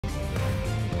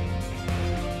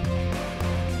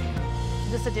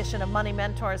This edition of Money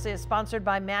Mentors is sponsored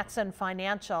by Matson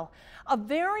Financial. A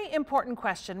very important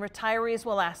question retirees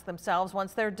will ask themselves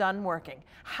once they're done working.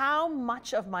 How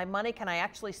much of my money can I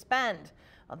actually spend?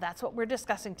 Well, that's what we're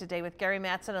discussing today with Gary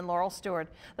Matson and Laurel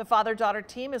Stewart. The father-daughter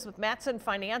team is with Matson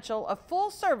Financial, a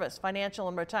full-service financial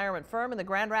and retirement firm in the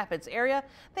Grand Rapids area.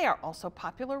 They are also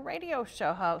popular radio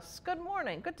show hosts. Good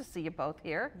morning. Good to see you both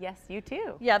here. Yes, you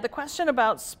too. Yeah, the question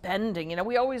about spending, you know,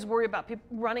 we always worry about people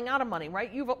running out of money, right?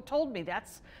 You've told me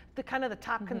that's the kind of the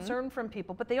top concern from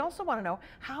people, but they also want to know,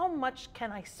 how much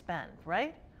can I spend,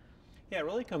 right? Yeah, it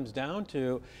really comes down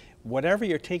to whatever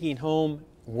you're taking home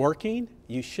working,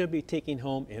 you should be taking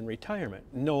home in retirement,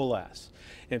 no less.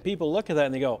 And people look at that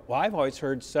and they go, well, I've always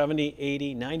heard 70,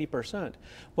 80, 90%.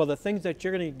 Well, the things that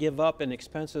you're going to give up in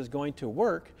expenses going to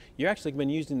work, you're actually been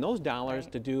using those dollars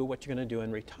to do what you're going to do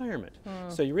in retirement.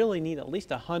 So you really need at least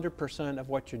 100% of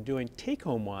what you're doing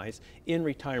take-home wise in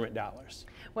retirement dollars.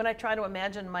 When I try to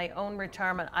imagine my own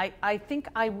retirement, I think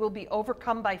I will be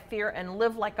overcome by fear and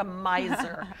live like a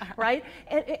miser, right?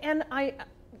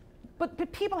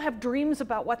 But people have dreams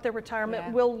about what their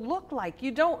retirement will look like. You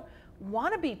don't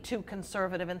want to be too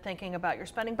conservative in thinking about your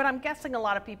spending, but I'm guessing a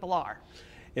lot of people are.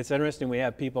 It's interesting, we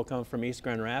have people come from East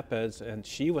Grand Rapids and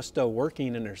she was still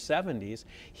working in her 70s.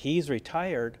 He's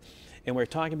retired and we're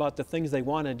talking about the things they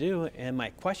want to do, and my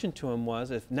question to him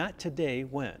was, if not today,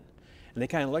 when? And they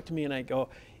kind of looked at me and I go,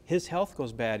 his health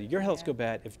goes bad, your health goes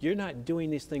bad. If you're not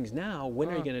doing these things now, when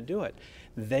are you going to do it?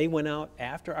 They went out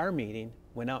after our meeting,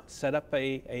 set up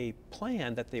a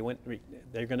plan that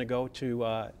they're going to go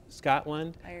to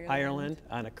Scotland, Ireland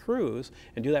on a cruise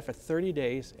and do that for 30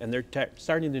 days, and they're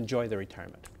starting to enjoy their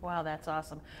retirement. Wow, that's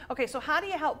awesome. Okay, so how do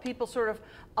you help people sort of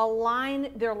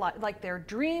align their their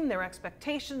dream, their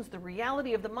expectations, the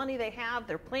reality of the money they have,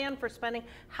 their plan for spending?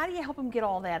 How do you help them get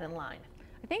all that in line?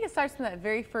 I think it starts from that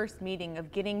very first meeting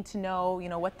of getting to know,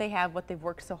 what they have, what they've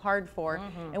worked so hard for,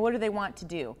 and what do they want to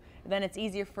do. Then it's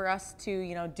easier for us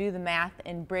to, do the math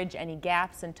and bridge any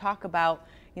gaps and talk about,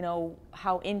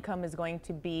 how income is going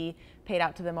to be paid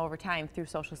out to them over time through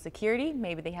Social Security.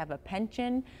 Maybe they have a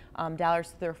pension,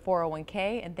 dollars to their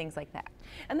 401k, and things like that.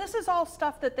 And this is all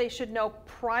stuff that they should know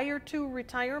prior to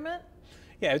retirement?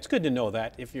 Yeah, it's good to know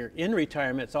that. If you're in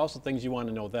retirement, it's also things you want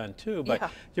to know then too,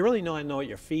 but you really want to know what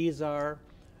your fees are,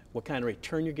 what kind of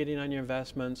return you're getting on your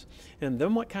investments, and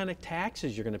then what kind of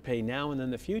taxes you're going to pay now and in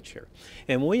the future.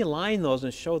 And when we align those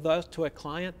and show those to a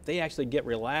client, they actually get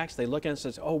relaxed. They look at us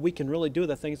and say, oh, we can really do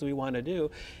the things that we want to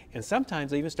do. And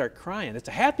sometimes they even start crying. It's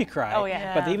a happy cry,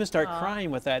 but they even start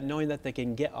crying with that, knowing that they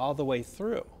can get all the way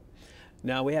through.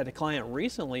 Now, we had a client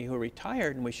recently who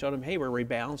retired, and we showed him, hey, we're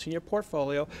rebalancing your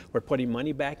portfolio. We're putting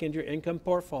money back into your income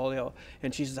portfolio.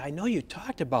 And she says, I know you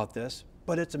talked about this,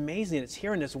 but it's amazing. It's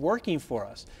here and it's working for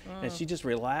us. And she just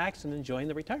relaxed and enjoying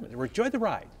the retirement. Enjoy the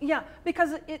ride. Yeah,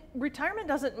 because retirement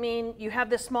doesn't mean you have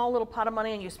this small little pot of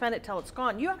money and you spend it till it's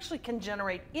gone. You actually can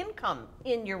generate income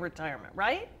in your retirement,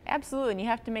 right? Absolutely, and you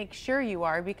have to make sure you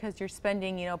are, because you're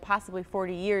spending, possibly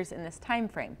 40 years in this time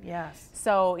frame. Yes.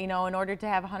 So, in order to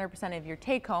have 100% of your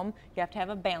take home, you have to have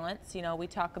a balance. We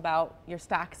talk about your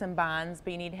stocks and bonds,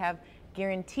 but you need to have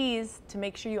guarantees to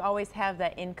make sure you always have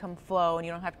that income flow, and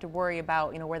you don't have to worry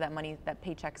about where that money, that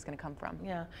paycheck's going to come from.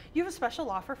 Yeah. You have a special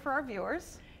offer for our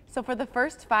viewers. So for the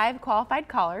first 5 qualified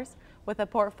callers with a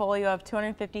portfolio of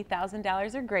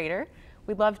 $250,000 or greater,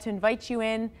 we'd love to invite you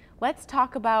in. Let's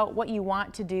talk about what you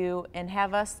want to do and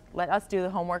let us do the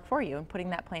homework for you and putting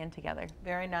that plan together.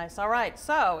 Very nice. All right,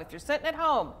 so if you're sitting at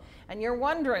home and you're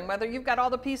wondering whether you've got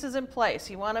all the pieces in place,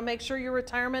 you want to make sure your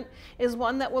retirement is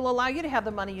one that will allow you to have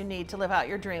the money you need to live out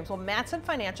your dreams. Well, Matson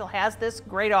Financial has this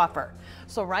great offer.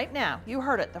 So right now, you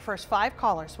heard it, the first 5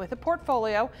 callers with a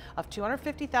portfolio of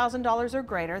 $250,000 or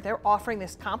greater, they're offering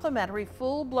this complimentary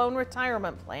full-blown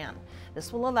retirement plan.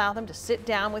 This will allow them to sit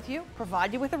down with you,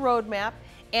 provide you with a roadmap,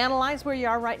 analyze where you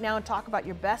are right now, and talk about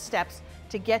your best steps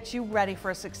to get you ready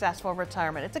for a successful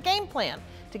retirement. It's a game plan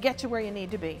to get you where you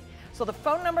need to be. So the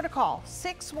phone number to call,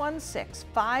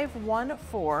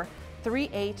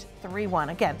 616-514-3831.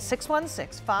 Again,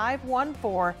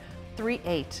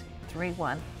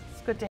 616-514-3831. It's good to